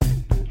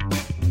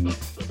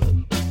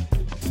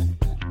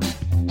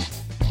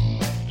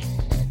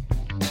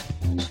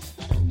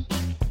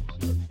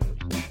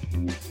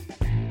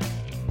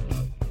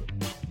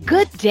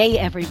Good day,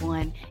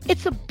 everyone.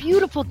 It's a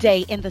beautiful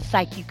day in the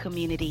PsycU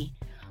community.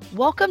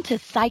 Welcome to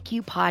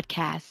PsycU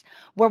Podcast,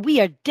 where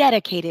we are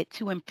dedicated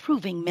to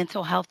improving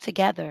mental health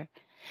together.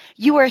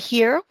 You are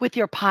here with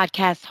your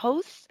podcast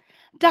hosts,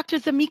 Dr.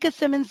 Zamika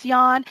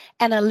Simmons-Yon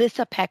and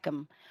Alyssa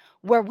Peckham,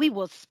 where we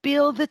will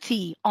spill the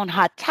tea on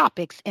hot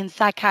topics in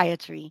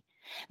psychiatry.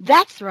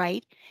 That's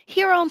right.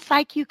 Here on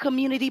PsycU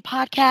Community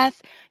Podcast,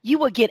 you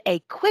will get a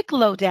quick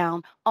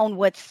lowdown on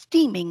what's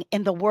steaming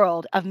in the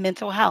world of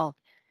mental health.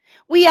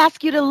 We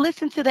ask you to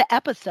listen to the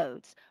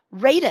episodes,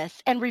 rate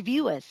us, and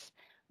review us.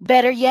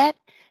 Better yet,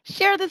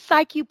 share the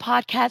PsycU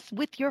podcast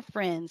with your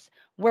friends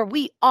where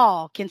we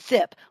all can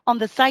sip on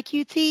the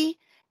PsycU tea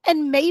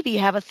and maybe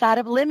have a side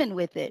of lemon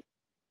with it.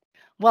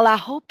 Well, I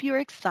hope you're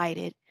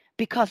excited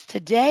because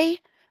today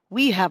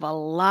we have a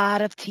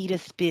lot of tea to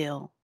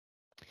spill.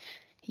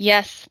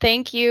 Yes,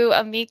 thank you,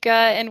 Amika.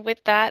 And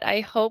with that,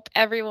 I hope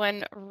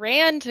everyone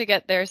ran to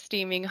get their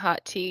steaming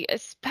hot tea,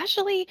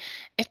 especially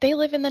if they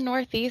live in the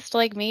Northeast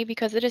like me,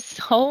 because it is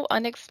so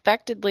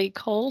unexpectedly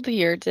cold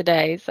here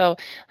today. So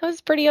that was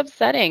pretty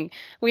upsetting.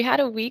 We had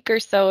a week or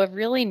so of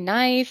really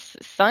nice,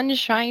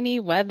 sunshiny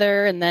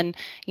weather. And then,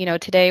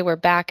 today we're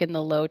back in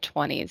the low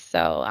 20s.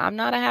 So I'm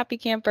not a happy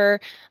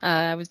camper.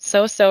 I was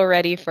so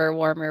ready for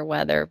warmer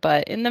weather.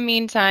 But in the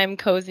meantime,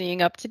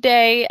 cozying up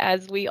today,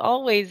 as we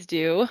always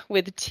do,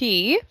 with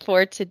tea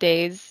for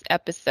today's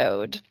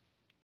episode.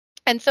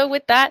 And so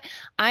with that,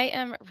 I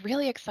am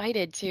really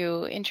excited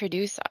to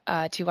introduce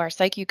to our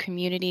PsycU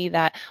community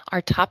that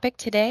our topic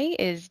today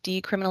is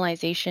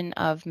decriminalization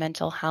of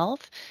mental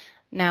health.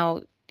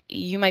 Now,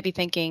 you might be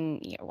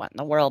thinking, what in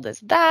the world is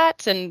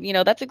that? And,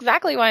 that's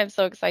exactly why I'm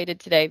so excited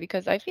today,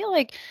 because I feel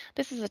like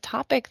this is a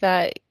topic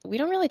that we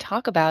don't really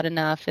talk about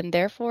enough, and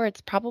therefore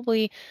it's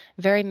probably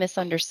very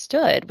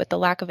misunderstood with the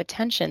lack of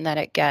attention that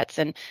it gets.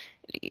 And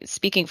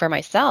speaking for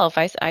myself,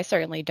 I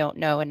certainly don't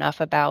know enough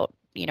about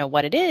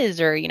what it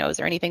is, or is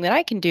there anything that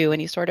I can do,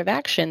 any sort of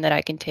action that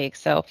I can take.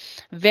 So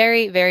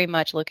very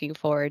much looking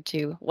forward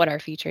to what our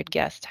featured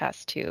guest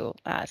has to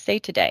say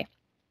today.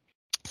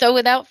 So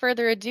without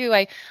further ado,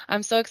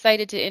 I'm so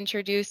excited to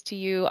introduce to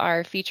you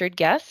our featured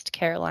guest,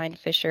 Caroline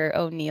Fisher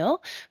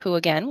O'Neill, who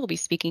again will be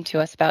speaking to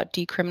us about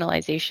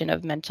decriminalization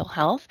of mental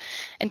health.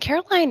 And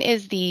Caroline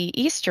is the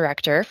East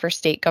Director for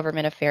State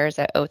Government Affairs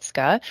at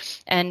OTSCA.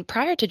 And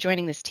prior to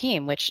joining this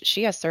team, which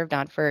she has served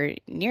on for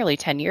nearly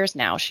 10 years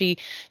now, she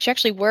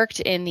actually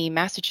worked in the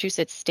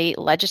Massachusetts State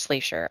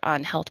Legislature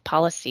on health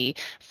policy,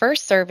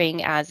 first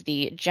serving as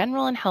the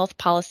General and Health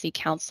Policy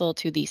Counsel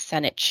to the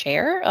Senate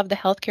Chair of the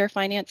Healthcare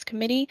Finance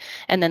Committee,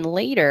 and then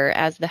later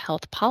as the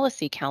Health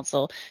Policy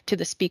Counsel to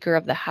the Speaker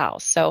of the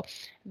House. So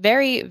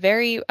very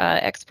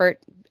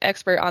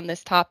expert on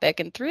this topic.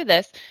 And through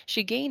this,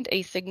 she gained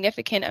a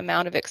significant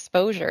amount of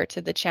exposure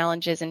to the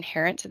challenges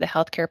inherent to the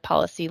healthcare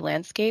policy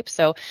landscape.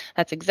 So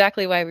that's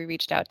exactly why we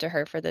reached out to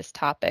her for this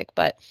topic.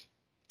 But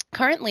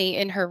currently,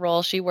 in her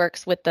role, she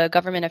works with the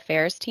government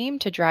affairs team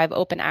to drive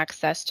open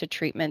access to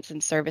treatments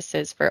and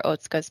services for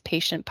OTSCA's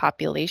patient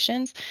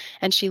populations,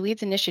 and she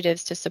leads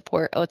initiatives to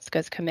support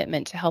OTSCA's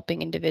commitment to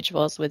helping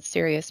individuals with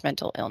serious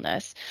mental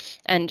illness.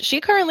 And she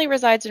currently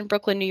resides in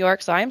Brooklyn, New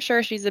York, so I'm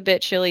sure she's a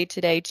bit chilly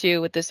today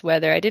too with this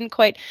weather. I didn't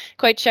quite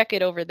check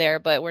it over there,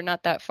 but we're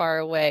not that far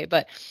away.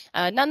 But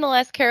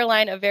nonetheless,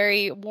 Caroline, a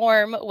very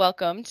warm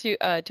welcome to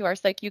our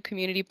PsycU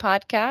community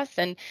podcast.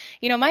 And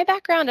my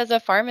background as a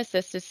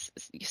pharmacist is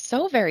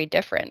so very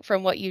different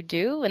from what you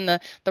do and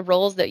the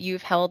roles that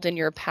you've held in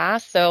your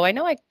past. So I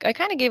know I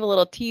kind of gave a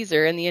little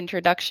teaser in the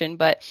introduction,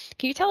 but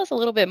can you tell us a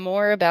little bit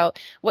more about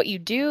what you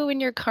do in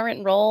your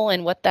current role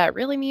and what that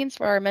really means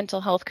for our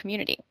mental health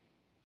community?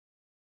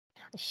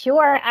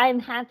 Sure, I'm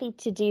happy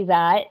to do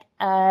that.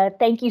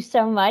 Thank you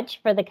so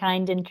much for the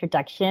kind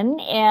introduction.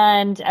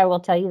 And I will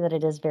tell you that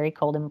it is very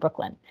cold in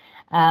Brooklyn.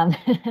 So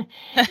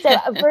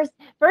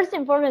first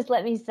and foremost,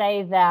 let me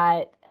say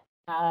that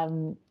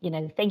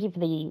thank you for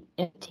the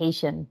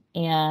invitation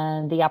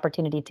and the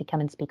opportunity to come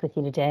and speak with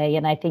you today.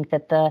 And I think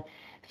that the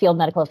Field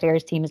Medical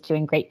Affairs team is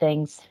doing great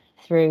things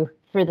through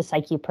the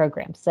PsycU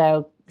program.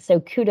 So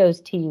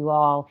kudos to you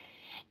all.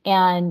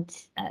 And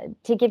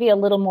to give you a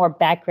little more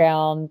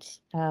background,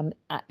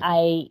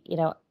 I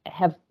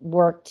have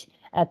worked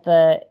at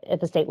the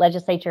state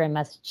legislature in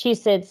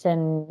Massachusetts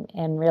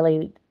and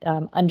really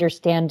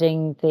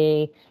understanding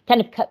the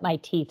kind of cut my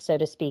teeth, so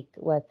to speak,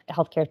 with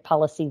healthcare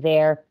policy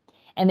there.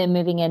 And then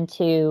moving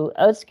into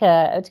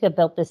OTSCA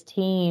built this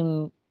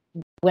team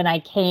when I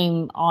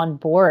came on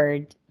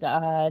board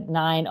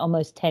 9,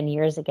 almost 10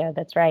 years ago.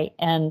 That's right.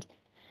 And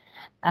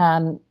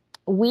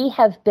we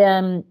have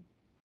been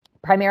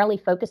primarily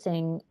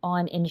focusing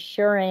on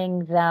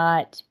ensuring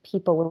that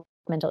people with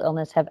mental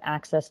illness have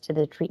access to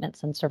the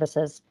treatments and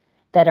services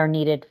that are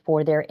needed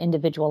for their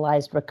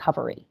individualized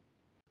recovery.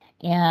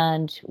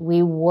 And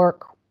we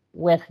work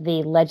with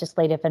the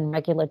legislative and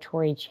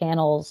regulatory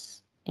channels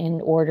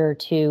in order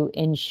to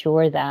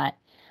ensure that.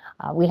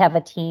 We have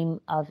a team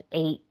of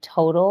 8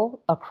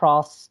 total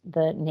across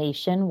the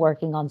nation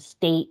working on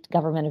state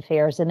government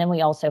affairs. And then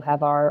we also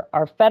have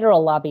our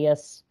federal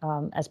lobbyists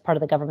as part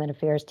of the government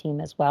affairs team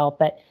as well.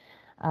 But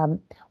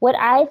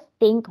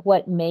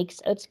what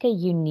makes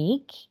Otsuka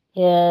unique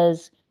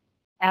is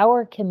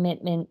our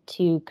commitment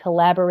to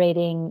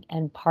collaborating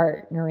and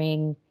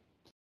partnering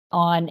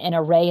on an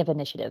array of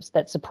initiatives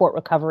that support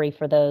recovery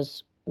for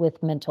those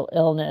with mental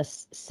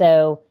illness.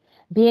 So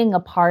being a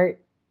part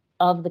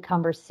of the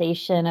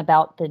conversation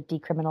about the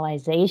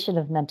decriminalization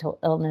of mental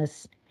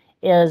illness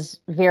is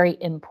very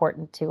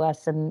important to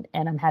us. And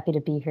I'm happy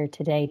to be here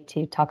today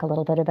to talk a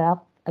little bit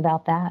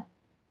about that.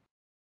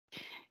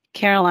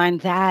 Caroline,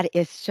 that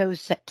is so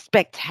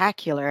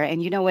spectacular.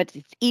 And you know what?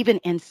 It's even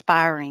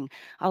inspiring.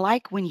 I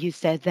like when you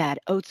said that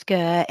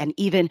Otsuka and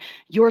even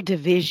your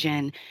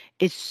division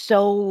is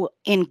so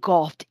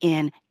engulfed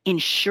in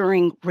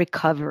ensuring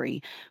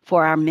recovery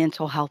for our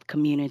mental health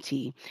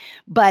community.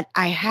 But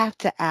I have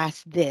to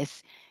ask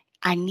this.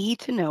 I need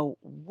to know,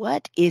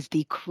 what is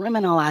the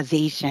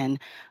criminalization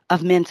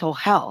of mental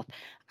health?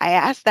 I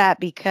ask that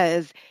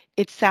because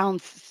it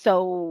sounds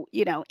so,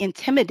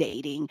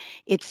 intimidating.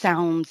 It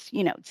sounds,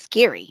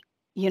 scary.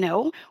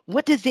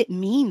 What does it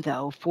mean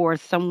though for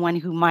someone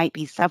who might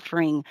be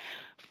suffering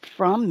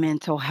from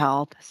mental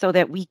health, so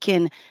that we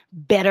can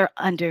better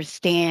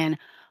understand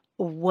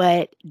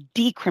what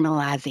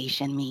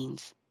decriminalization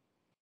means?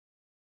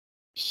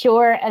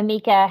 Sure,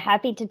 Amika,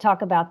 happy to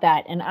talk about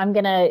that. And I'm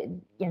going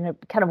to,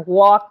 kind of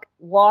walk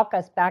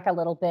us back a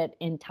little bit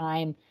in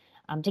time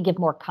to give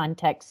more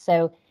context.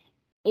 So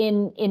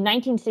in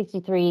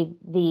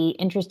 1963,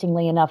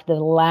 interestingly enough, the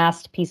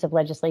last piece of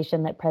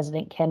legislation that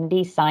President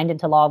Kennedy signed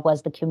into law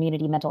was the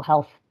Community Mental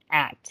Health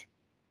Act.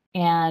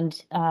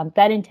 And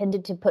that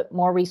intended to put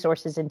more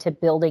resources into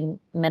building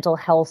mental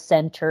health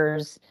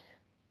centers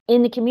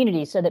in the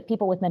community so that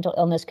people with mental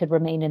illness could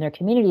remain in their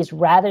communities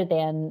rather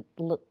than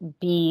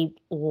be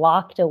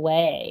locked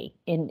away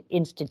in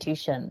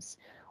institutions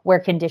where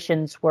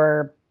conditions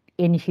were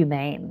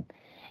inhumane.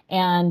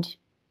 And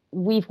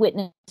we've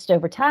witnessed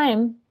over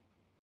time,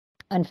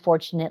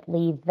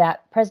 unfortunately,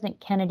 that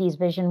President Kennedy's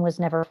vision was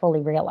never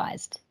fully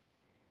realized.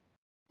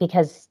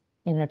 Because,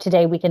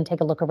 today we can take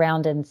a look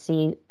around and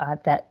see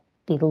that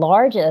the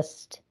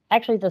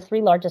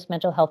 3 largest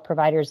mental health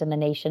providers in the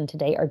nation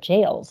today are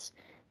jails.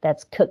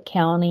 That's Cook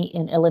County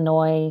in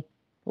Illinois,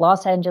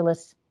 Los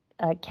Angeles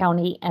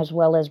County, as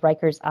well as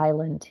Rikers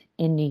Island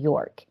in New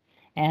York.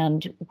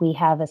 And we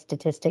have a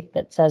statistic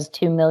that says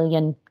 2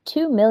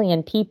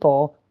 million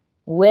people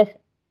with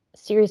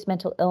serious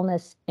mental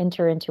illness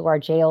enter into our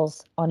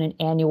jails on an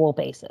annual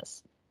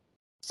basis.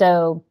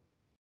 So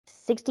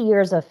 60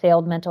 years of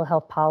failed mental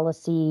health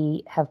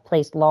policy have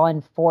placed law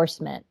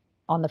enforcement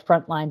on the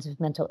front lines of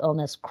mental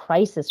illness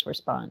crisis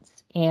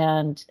response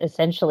and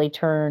essentially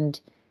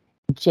turned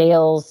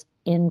jails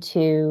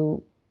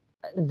into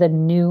the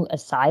new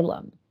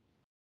asylum.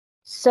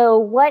 So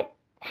what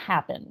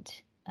happened?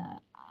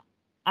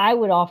 I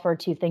would offer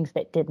 2 things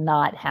that did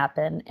not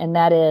happen. And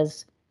that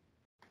is,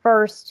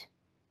 first,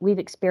 we've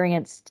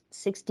experienced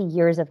 60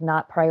 years of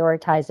not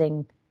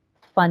prioritizing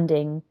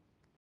funding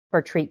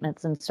for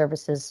treatments and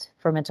services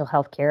for mental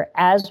health care,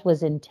 as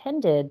was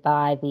intended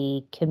by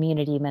the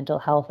Community Mental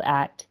Health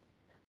Act.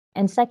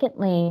 And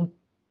secondly,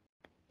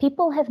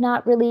 people have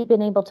not really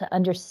been able to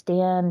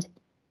understand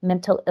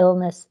mental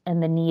illness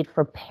and the need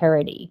for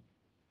parity.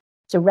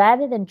 So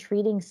rather than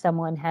treating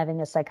someone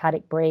having a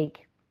psychotic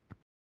break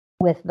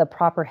with the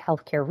proper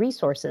healthcare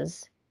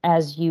resources,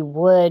 as you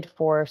would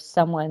for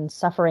someone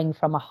suffering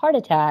from a heart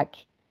attack,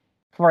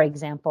 for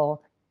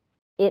example,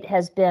 it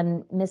has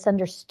been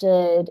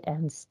misunderstood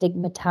and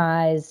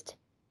stigmatized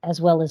as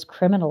well as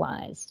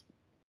criminalized.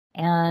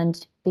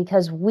 And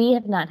because we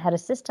have not had a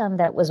system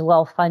that was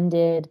well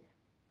funded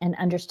and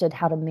understood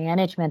how to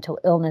manage mental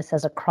illness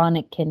as a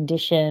chronic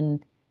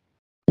condition,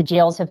 the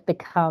jails have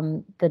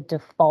become the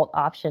default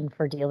option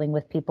for dealing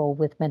with people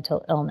with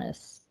mental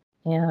illness.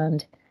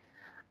 And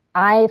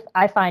I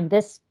find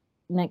this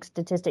next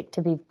statistic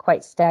to be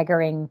quite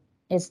staggering,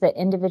 is that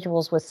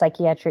individuals with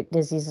psychiatric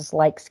diseases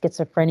like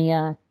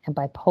schizophrenia and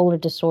bipolar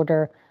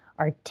disorder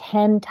are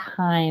 10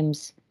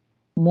 times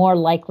more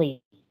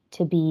likely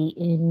to be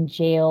in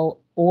jail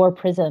or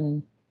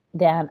prison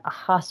than a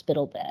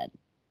hospital bed.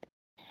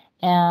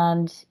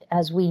 And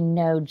as we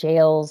know,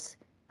 jails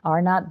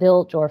are not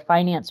built or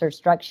financed or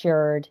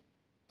structured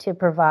to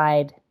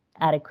provide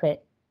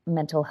adequate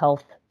mental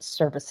health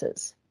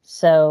services.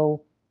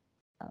 So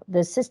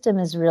the system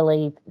is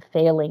really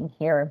failing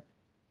here.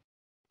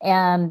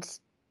 And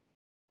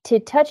to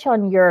touch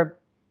on your,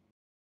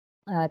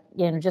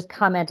 just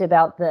comment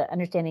about the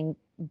understanding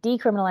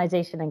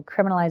decriminalization and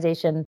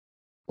criminalization,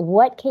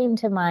 what came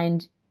to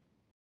mind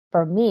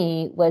for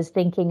me was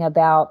thinking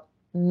about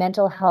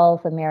Mental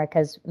Health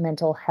America's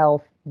Mental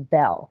Health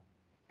Bell.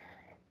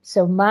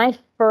 So my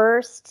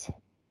first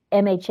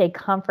MHA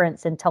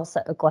conference in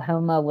Tulsa,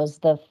 Oklahoma was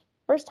the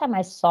first time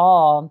I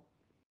saw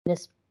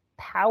this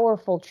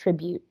powerful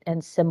tribute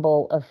and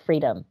symbol of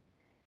freedom.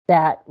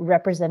 that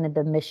represented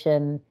the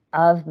mission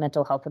of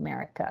Mental Health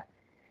America.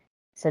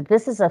 So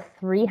this is a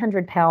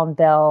 300-pound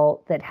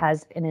bell that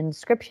has an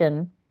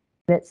inscription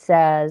that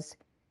says,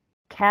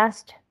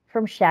 "Cast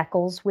from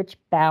shackles which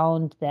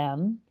bound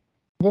them,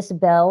 this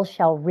bell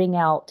shall ring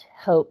out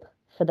hope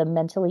for the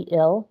mentally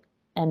ill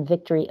and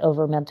victory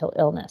over mental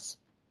illness."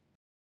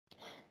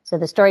 So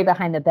the story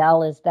behind the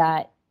bell is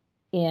that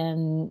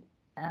in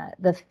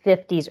the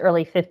 50s,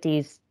 early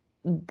 50s,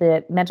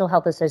 the Mental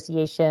Health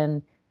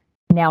Association,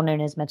 now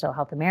known as Mental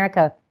Health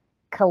America,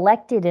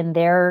 collected in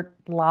their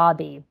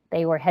lobby.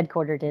 They were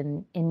headquartered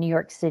in New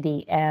York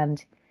City,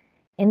 and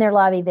in their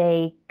lobby,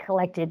 they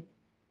collected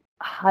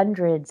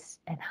hundreds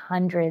and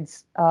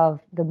hundreds of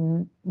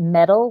the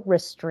metal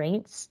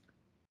restraints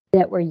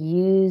that were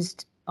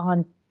used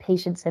on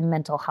patients in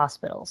mental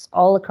hospitals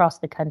all across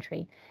the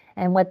country.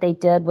 And what they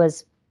did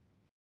was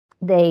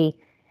they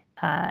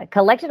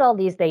collected all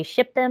these, they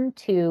shipped them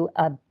to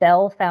a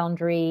bell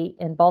foundry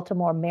in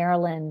Baltimore,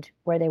 Maryland,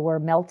 where they were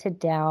melted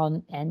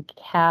down and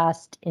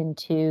cast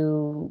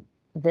into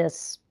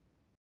this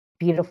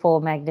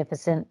beautiful,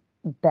 magnificent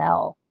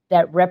bell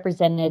that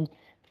represented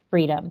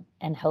freedom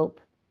and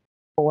hope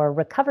for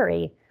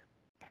recovery.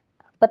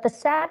 But the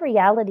sad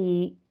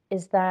reality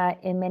is that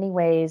in many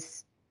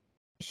ways,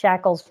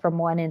 shackles from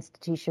one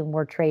institution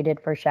were traded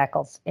for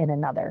shackles in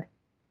another.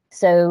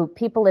 So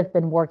people have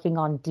been working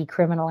on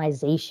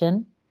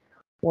decriminalization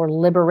or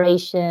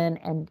liberation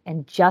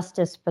and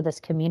justice for this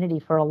community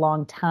for a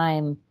long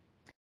time.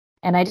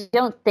 And I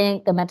don't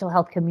think the mental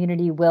health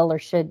community will or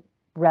should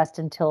rest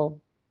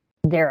until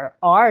there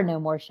are no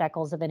more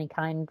shackles of any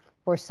kind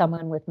for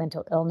someone with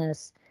mental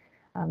illness.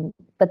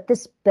 But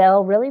this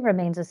bell really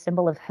remains a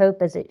symbol of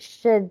hope, as it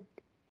should.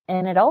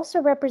 And it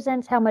also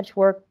represents how much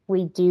work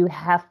we do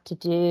have to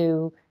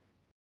do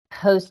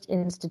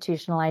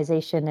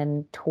post-institutionalization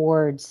and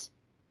towards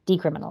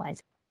decriminalizing.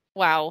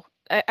 Wow.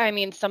 I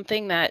mean,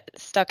 something that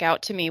stuck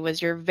out to me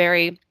was your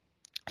very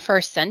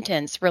first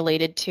sentence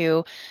related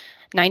to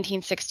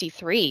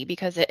 1963,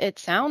 because it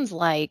sounds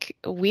like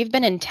we've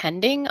been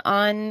intending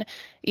on,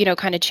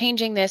 kind of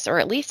changing this, or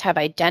at least have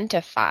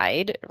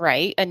identified,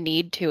 right, a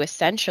need to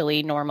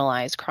essentially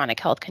normalize chronic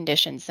health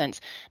conditions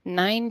since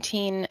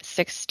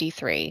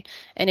 1963,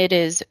 and it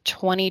is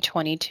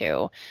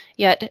 2022.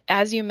 Yet,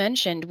 as you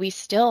mentioned, we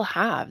still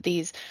have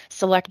these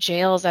select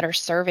jails that are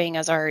serving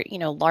as our,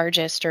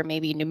 largest, or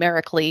maybe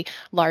numerically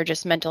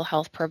largest mental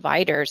health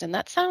providers. And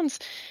that sounds,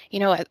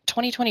 at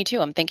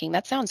 2022, I'm thinking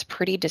that sounds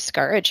pretty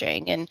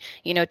discouraging. And,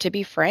 to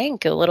be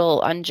frank, a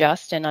little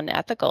unjust and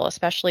unethical,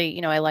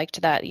 especially, I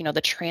liked that,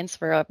 the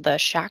transfer of the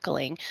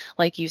shackling,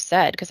 like you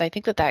said, because I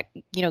think that,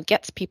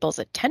 gets people's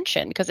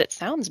attention because it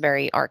sounds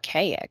very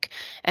archaic.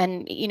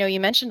 And, you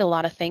mentioned a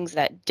lot of things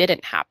that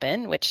didn't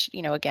happen, which,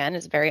 again,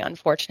 is very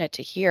unfortunate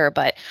to hear.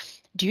 But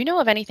do you know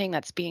of anything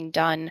that's being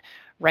done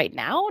right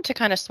now to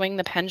kind of swing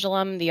the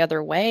pendulum the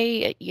other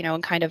way,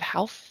 and kind of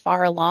how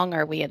far along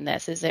are we in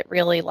this? Is it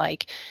really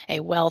like a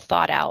well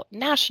thought out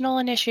national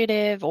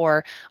initiative,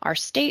 or are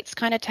states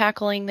kind of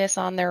tackling this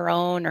on their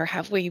own, or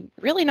have we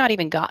really not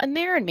even gotten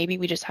there and maybe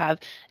we just have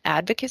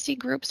advocacy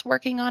groups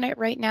working on it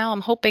right now? I'm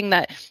hoping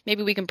that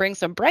maybe we can bring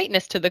some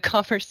brightness to the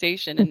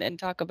conversation and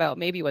talk about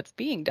maybe what's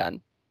being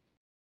done.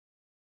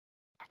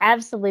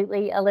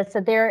 Absolutely,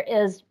 Alyssa. There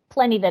is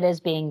plenty that is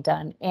being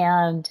done.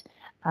 And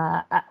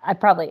I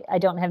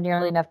don't have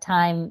nearly enough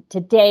time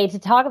today to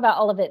talk about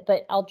all of it,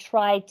 but I'll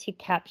try to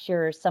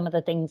capture some of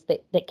the things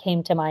that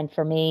came to mind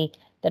for me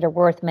that are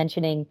worth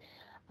mentioning.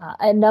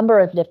 A number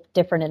of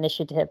different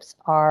initiatives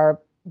are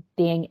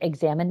being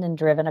examined and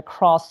driven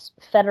across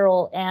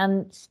federal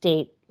and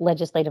state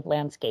legislative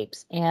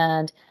landscapes.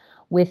 And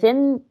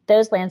within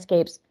those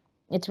landscapes,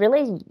 it's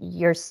really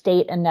your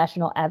state and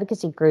national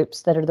advocacy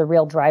groups that are the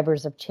real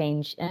drivers of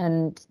change,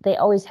 and they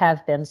always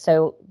have been.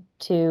 So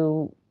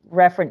to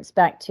reference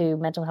back to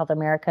Mental Health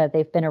America,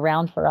 they've been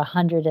around for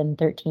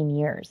 113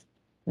 years.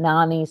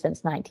 NAMI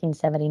since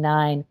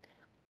 1979.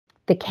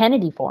 The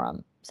Kennedy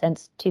Forum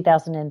since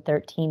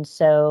 2013.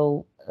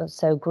 So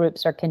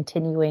groups are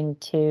continuing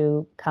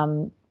to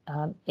come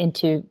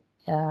into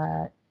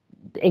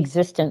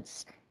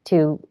existence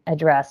to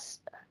address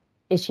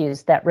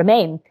issues that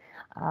remain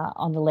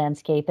on the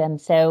landscape. And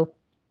so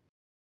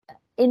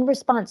in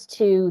response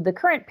to the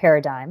current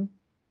paradigm,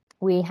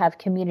 we have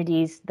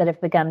communities that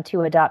have begun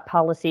to adopt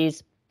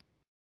policies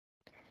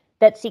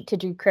that seek to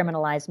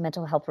decriminalize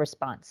mental health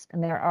response.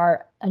 And there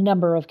are a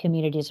number of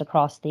communities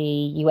across the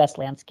U.S.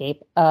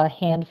 landscape. A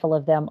handful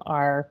of them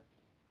are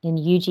in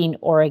Eugene,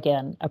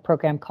 Oregon, a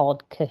program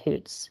called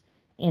Cahoots;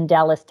 in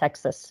Dallas,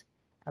 Texas,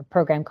 a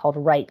program called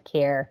Right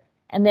Care;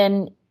 and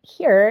then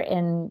here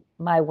in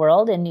my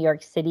world, in New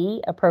York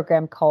City, a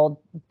program called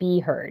Be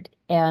Heard.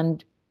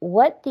 And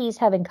what these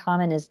have in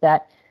common is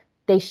that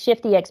they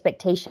shift the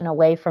expectation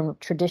away from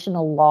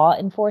traditional law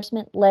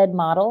enforcement-led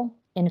model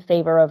in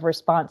favor of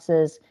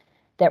responses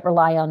that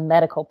rely on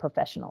medical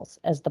professionals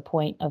as the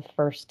point of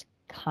first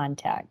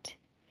contact.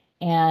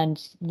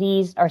 And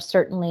these are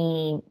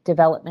certainly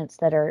developments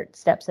that are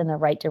steps in the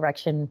right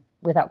direction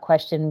without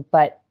question,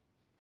 but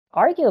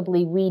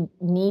arguably we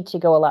need to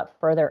go a lot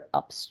further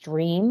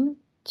upstream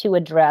to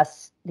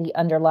address the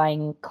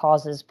underlying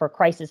causes for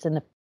crisis in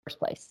the first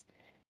place,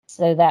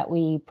 so that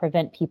we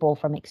prevent people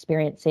from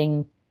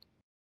experiencing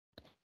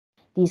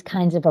these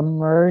kinds of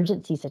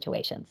emergency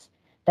situations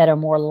that are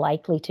more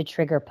likely to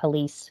trigger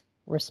police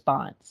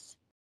response.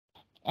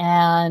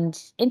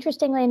 And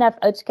interestingly enough,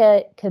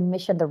 Otsuka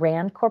commissioned the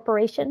RAND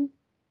Corporation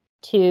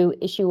to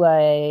issue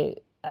a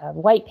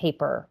white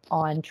paper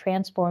on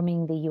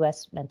transforming the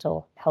U.S.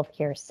 mental health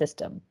care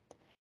system.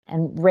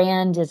 And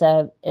RAND is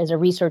a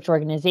research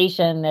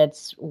organization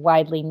that's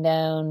widely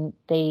known.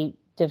 They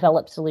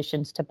develop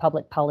solutions to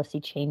public policy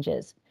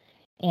changes.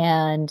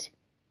 And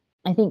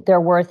I think their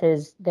work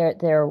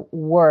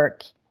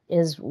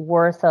is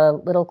worth a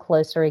little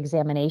closer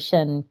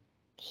examination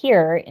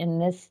here in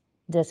this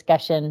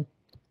discussion,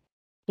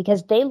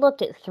 because they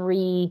looked at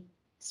 3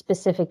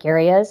 specific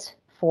areas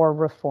for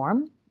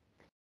reform.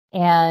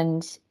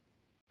 And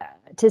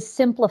to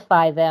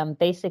simplify them,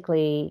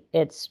 basically,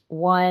 it's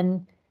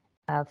 1,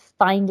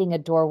 finding a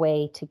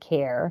doorway to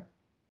care,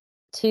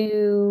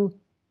 2,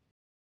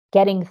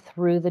 getting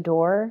through the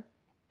door,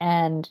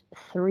 and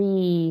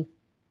 3,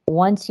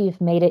 once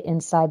you've made it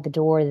inside the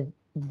door,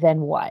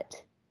 then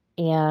what?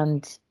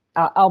 And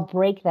I'll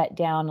break that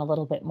down a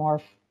little bit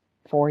more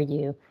for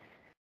you.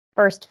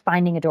 First,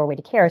 finding a doorway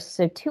to care.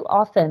 So too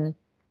often,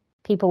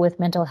 people with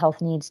mental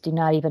health needs do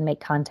not even make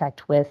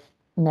contact with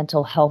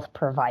mental health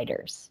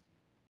providers.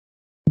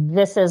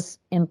 This is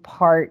in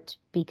part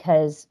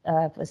because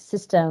of a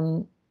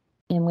system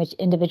in which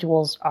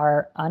individuals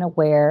are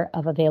unaware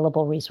of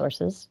available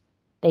resources.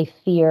 They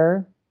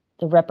fear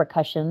the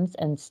repercussions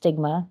and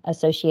stigma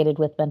associated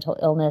with mental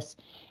illness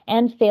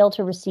and fail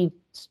to receive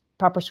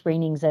proper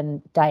screenings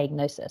and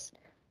diagnosis.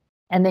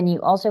 And then you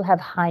also have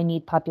high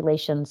need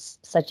populations,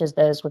 such as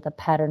those with a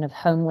pattern of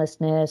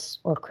homelessness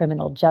or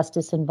criminal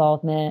justice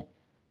involvement,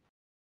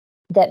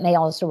 that may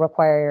also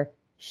require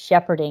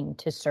shepherding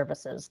to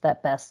services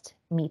that best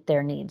meet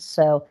their needs.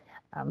 So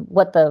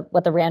what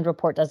the RAND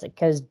report does, it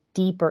goes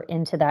deeper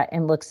into that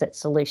and looks at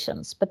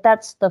solutions. But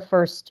that's the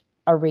first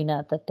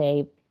arena that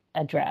they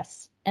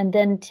address. And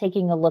then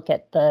taking a look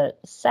at the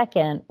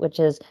second, which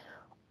is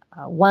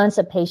once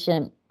a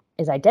patient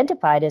is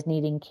identified as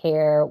needing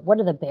care, what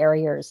are the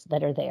barriers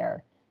that are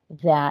there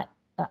that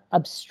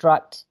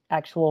obstruct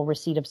actual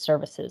receipt of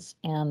services?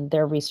 And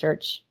their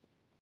research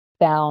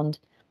found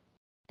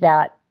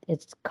that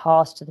it's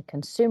cost to the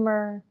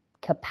consumer,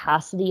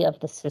 capacity of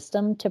the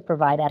system to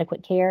provide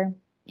adequate care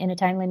in a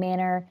timely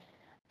manner,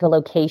 the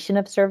location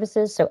of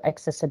services, so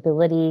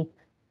accessibility,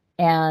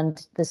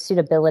 and the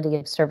suitability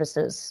of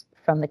services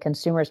from the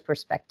consumer's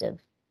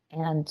perspective.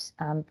 And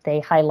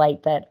they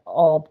highlight that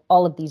all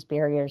of these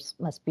barriers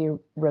must be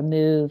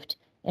removed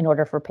in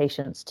order for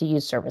patients to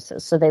use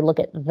services. So they look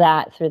at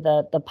that through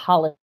the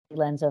policy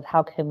lens of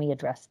how can we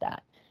address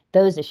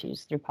those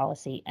issues through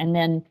policy. And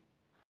then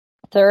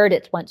third,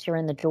 it's once you're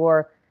in the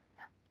door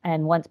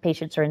and once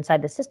patients are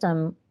inside the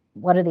system,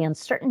 what are the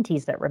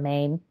uncertainties that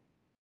remain?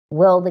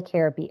 Will the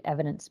care be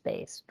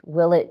evidence-based?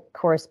 Will it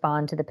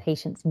correspond to the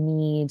patient's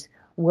needs?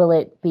 Will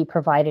it be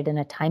provided in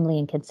a timely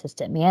and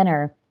consistent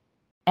manner?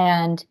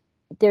 And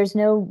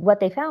what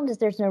they found is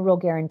there's no real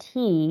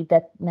guarantee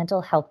that mental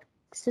health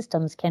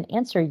systems can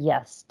answer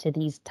yes to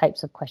these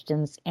types of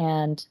questions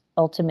and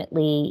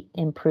ultimately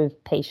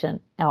improve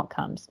patient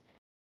outcomes.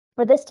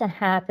 For this to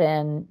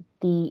happen,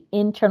 the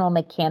internal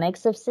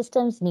mechanics of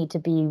systems need to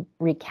be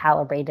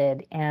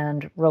recalibrated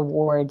and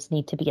rewards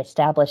need to be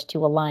established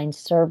to align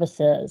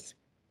services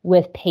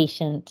with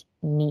patient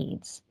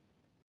needs.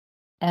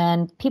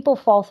 And people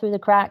fall through the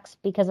cracks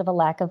because of a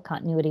lack of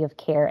continuity of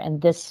care,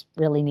 and this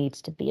really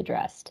needs to be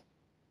addressed.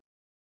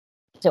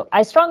 So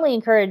I strongly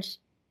encourage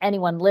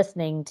anyone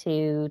listening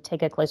to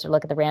take a closer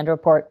look at the RAND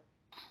report,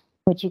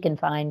 which you can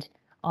find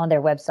on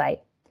their website.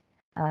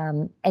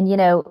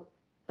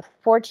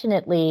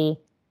 Fortunately,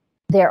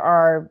 there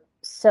are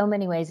so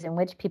many ways in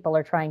which people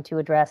are trying to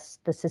address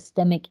the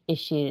systemic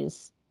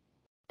issues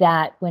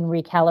that, when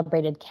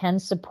recalibrated, can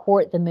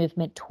support the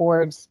movement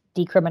towards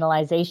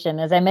decriminalization.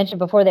 As I mentioned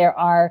before, there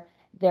are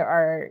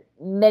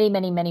many,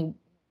 many, many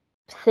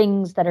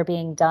things that are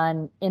being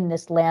done in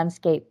this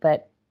landscape,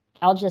 but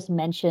I'll just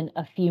mention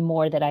a few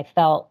more that I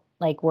felt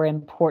like were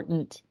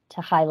important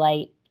to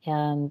highlight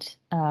and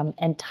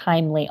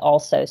timely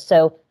also.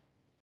 So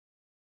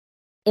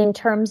in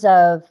terms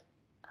of,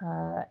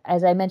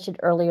 as I mentioned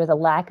earlier, the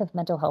lack of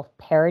mental health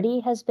parity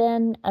has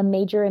been a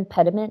major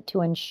impediment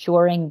to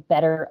ensuring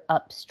better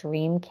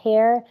upstream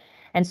care.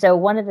 And so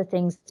one of the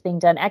things that's being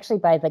done actually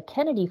by the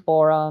Kennedy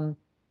Forum,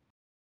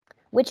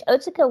 which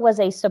Otsuka was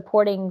a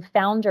supporting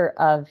founder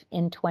of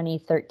in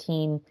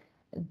 2013,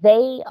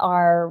 they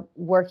are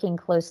working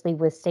closely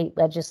with state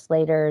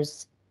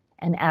legislators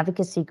and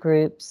advocacy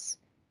groups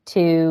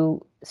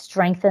to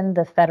strengthen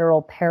the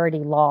federal parity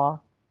law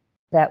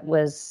that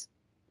was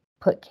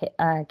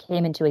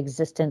came into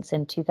existence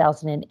in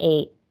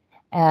 2008,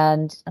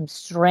 and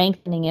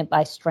strengthening it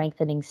by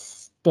strengthening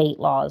state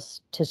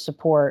laws to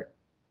support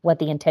what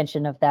the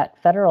intention of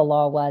that federal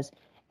law was.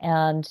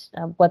 And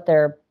what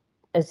they're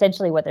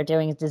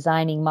doing is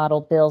designing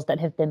model bills that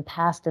have been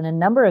passed in a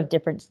number of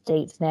different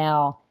states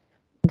now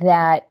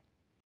that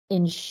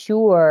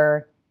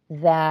ensure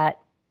that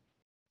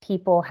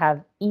people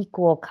have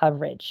equal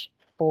coverage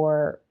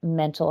for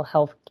mental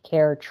health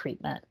care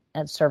treatment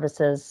and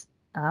services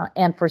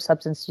and for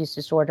substance use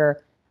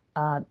disorder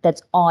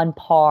that's on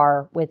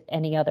par with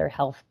any other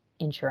health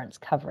insurance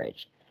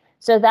coverage.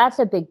 So that's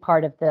a big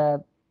part of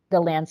the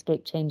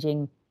landscape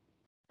changing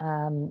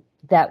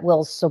that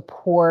will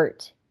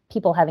support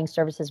people having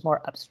services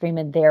more upstream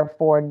and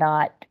therefore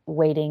not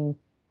waiting,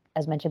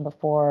 as mentioned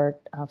before,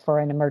 for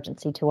an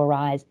emergency to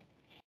arise.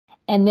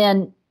 And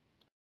then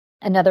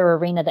another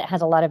arena that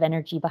has a lot of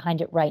energy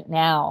behind it right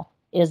now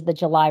is the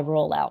July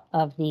rollout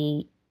of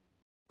the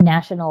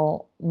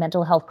National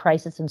Mental Health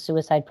Crisis and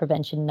Suicide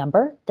Prevention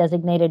number,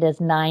 designated as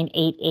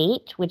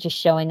 988, which is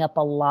showing up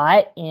a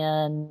lot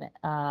in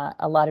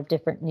a lot of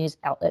different news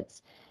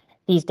outlets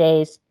these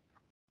days.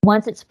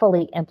 Once it's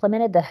fully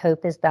implemented, the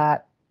hope is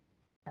that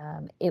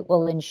it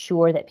will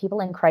ensure that people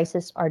in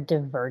crisis are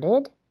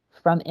diverted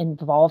from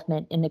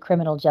involvement in the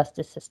criminal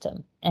justice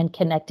system and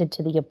connected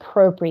to the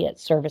appropriate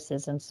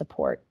services and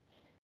support.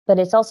 But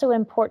it's also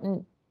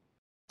important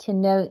to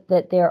note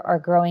that there are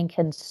growing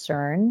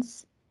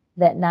concerns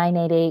that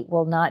 988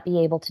 will not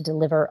be able to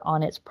deliver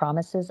on its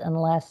promises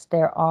unless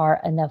there are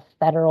enough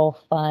federal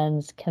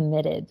funds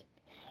committed,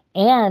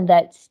 and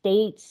that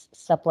states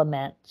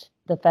supplement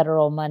the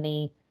federal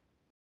money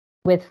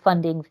with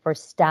funding for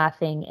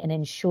staffing and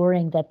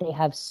ensuring that they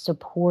have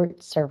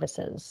support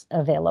services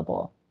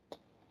available.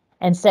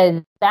 And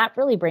so that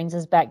really brings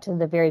us back to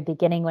the very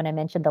beginning when I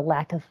mentioned the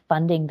lack of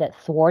funding that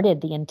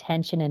thwarted the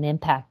intention and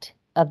impact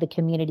of the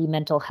Community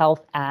Mental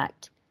Health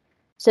Act.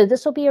 So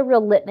this will be a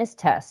real litmus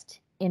test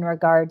in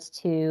regards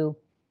to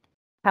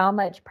how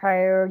much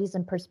priorities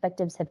and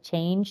perspectives have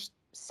changed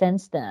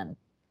since then.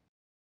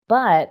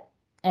 But,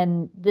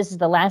 and this is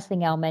the last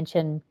thing I'll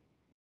mention,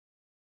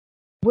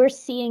 we're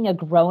seeing a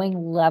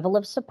growing level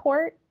of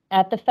support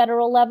at the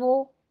federal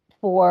level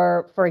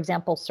for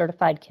example,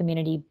 certified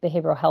community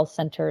behavioral health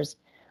centers,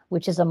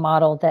 which is a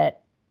model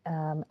that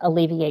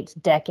alleviates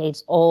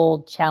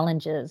decades-old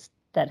challenges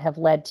that have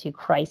led to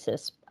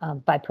crisis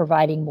by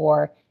providing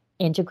more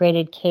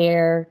integrated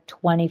care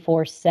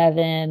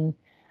 24/7.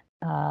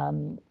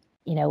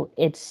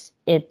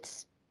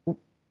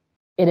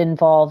 It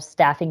involves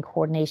staffing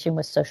coordination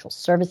with social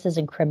services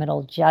and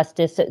criminal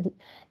justice. So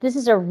this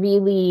is a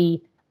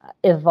really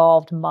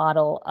evolved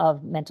model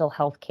of mental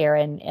health care.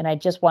 And I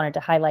just wanted to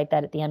highlight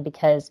that at the end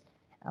because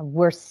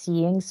we're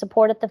seeing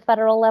support at the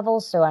federal level.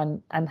 So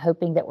I'm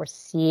hoping that we're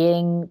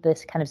seeing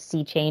this kind of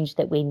sea change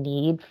that we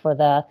need for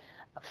the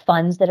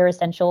funds that are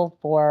essential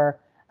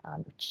for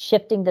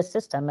shifting the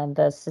system and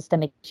the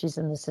systemic issues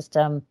in the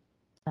system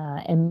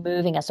and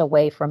moving us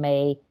away from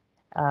a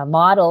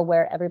model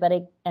where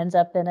everybody ends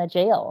up in a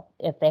jail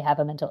if they have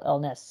a mental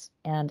illness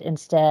and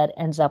instead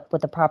ends up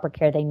with the proper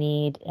care they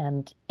need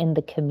and in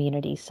the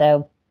community.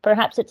 So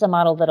perhaps it's a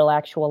model that'll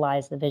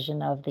actualize the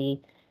vision of the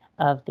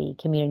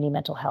Community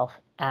Mental Health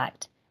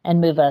Act and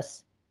move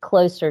us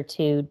closer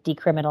to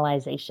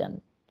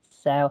decriminalization.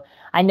 So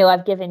I know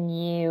I've given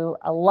you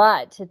a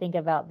lot to think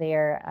about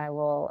there. I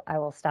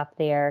will stop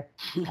there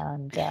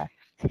and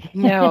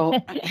No,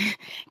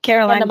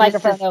 Caroline, turn the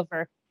microphone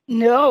over.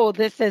 No,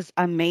 this is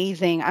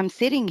amazing. I'm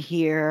sitting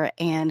here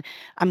and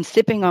I'm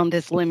sipping on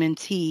this lemon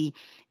tea,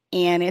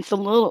 and it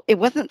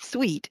wasn't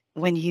sweet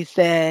when you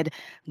said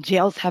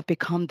jails have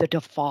become the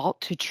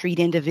default to treat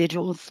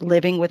individuals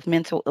living with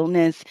mental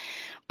illness.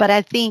 But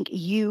I think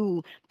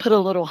you put a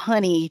little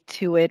honey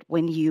to it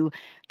when you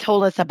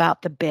told us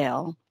about the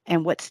bell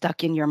and what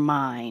stuck in your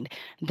mind,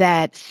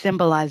 that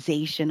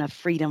symbolization of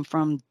freedom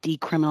from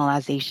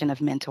decriminalization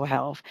of mental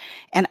health.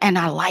 And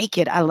I like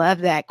it. I love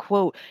that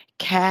quote,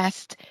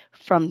 cast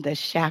from the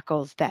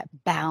shackles that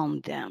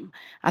bound them.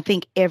 I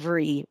think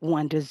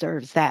everyone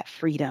deserves that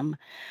freedom.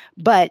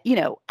 But,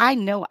 I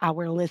know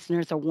our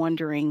listeners are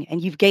wondering,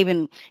 and you've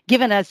given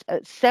us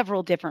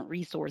several different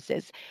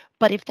resources,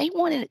 but if they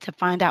wanted to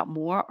find out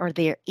more, are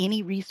there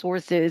any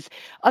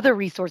other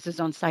resources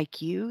on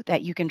PsycU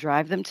that you can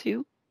drive them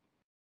to?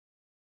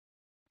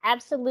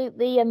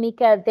 Absolutely,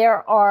 Amika.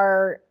 There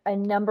are a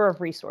number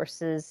of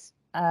resources.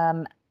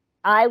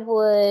 I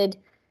would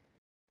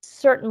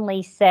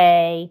certainly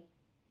say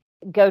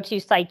go to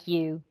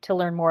PsycU to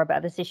learn more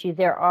about this issue.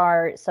 There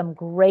are some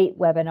great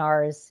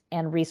webinars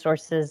and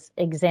resources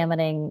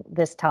examining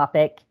this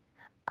topic.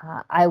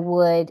 I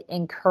would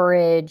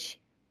encourage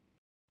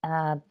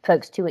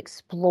folks to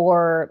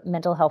explore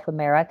Mental Health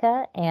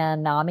America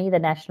and NAMI, the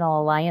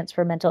National Alliance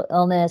for Mental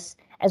Illness,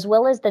 as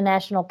well as the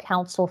National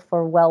Council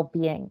for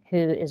Well-Being, who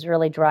is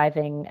really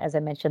driving, as I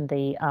mentioned,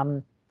 the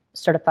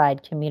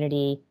certified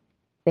community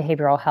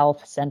behavioral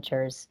health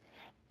centers.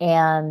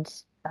 And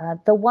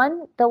the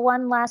one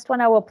last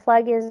one I will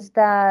plug is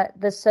the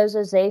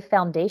Sozo Zay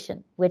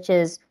Foundation, which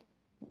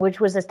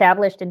was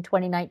established in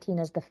 2019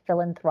 as the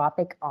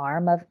philanthropic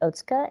arm of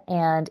Otska,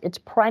 and its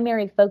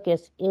primary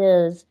focus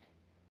is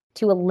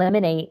to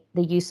eliminate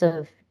the use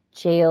of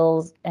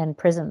jails and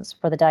prisons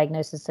for the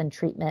diagnosis and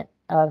treatment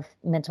of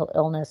mental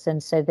illness.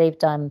 And so they've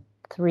done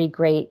 3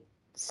 great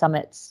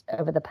summits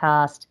over the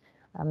past.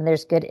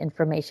 There's good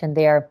information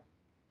there.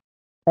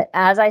 But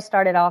as I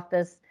started off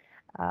this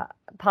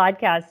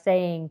podcast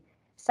saying,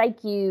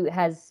 PsycU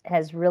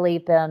has really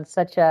been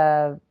such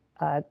a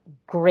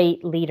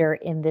great leader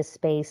in this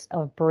space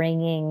of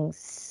bringing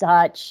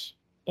such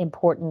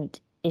important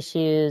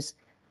issues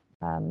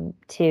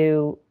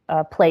to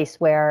a place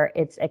where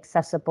it's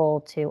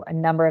accessible to a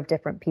number of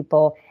different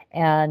people.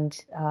 And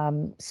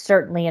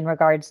certainly in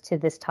regards to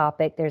this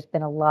topic, there's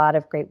been a lot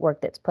of great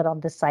work that's put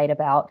on the site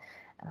about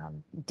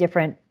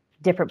different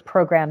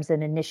programs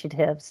and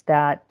initiatives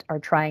that are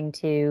trying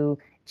to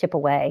chip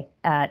away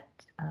at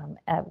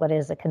what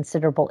is a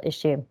considerable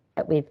issue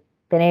that we've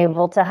been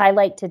able to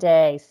highlight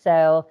today.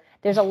 So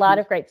there's a lot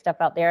of great stuff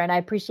out there, and I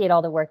appreciate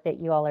all the work that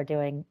you all are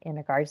doing in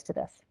regards to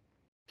this.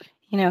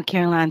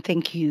 Caroline,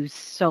 thank you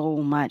so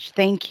much.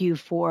 Thank you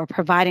for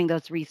providing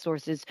those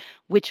resources,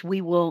 which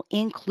we will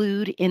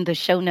include in the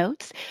show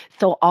notes.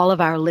 So all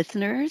of our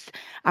listeners,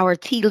 our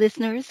T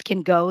listeners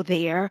can go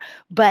there.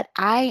 But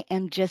I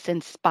am just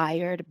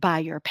inspired by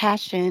your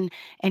passion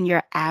and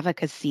your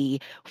advocacy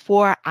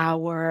for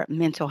our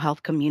mental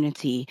health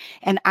community.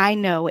 And I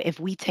know if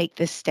we take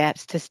the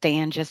steps to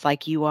stand just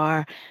like you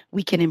are,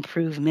 we can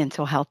improve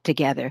mental health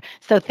together.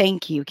 So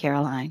thank you,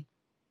 Caroline.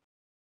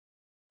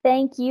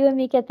 Thank you,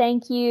 Amika.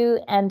 Thank you,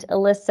 and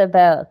Alyssa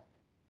both.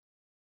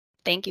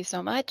 Thank you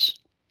so much.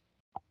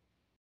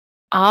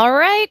 All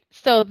right,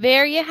 so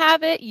there you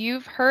have it.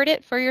 You've heard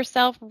it for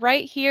yourself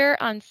right here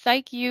on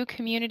PsycU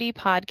Community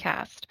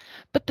Podcast.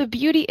 But the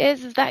beauty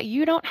is that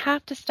you don't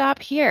have to stop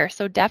here.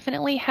 So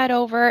definitely head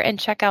over and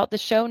check out the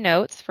show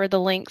notes for the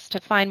links to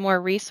find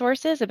more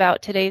resources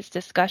about today's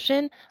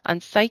discussion on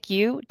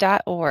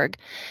psychu.org.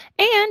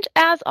 And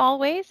as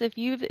always, if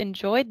you've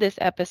enjoyed this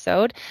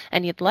episode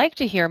and you'd like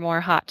to hear more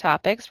hot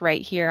topics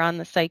right here on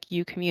the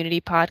PsycU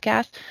Community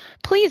Podcast,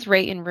 please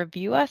rate and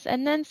review us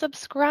and then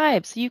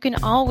subscribe so you can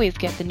always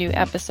get the new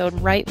episode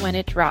right when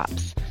it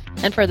drops.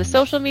 And for the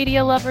social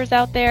media lovers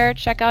out there,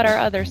 check out our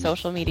other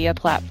social media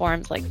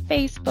platforms like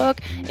Facebook,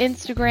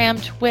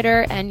 Instagram,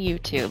 Twitter, and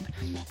YouTube.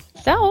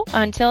 So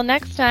until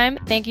next time,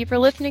 thank you for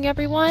listening,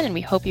 everyone, and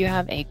we hope you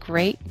have a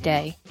great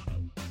day.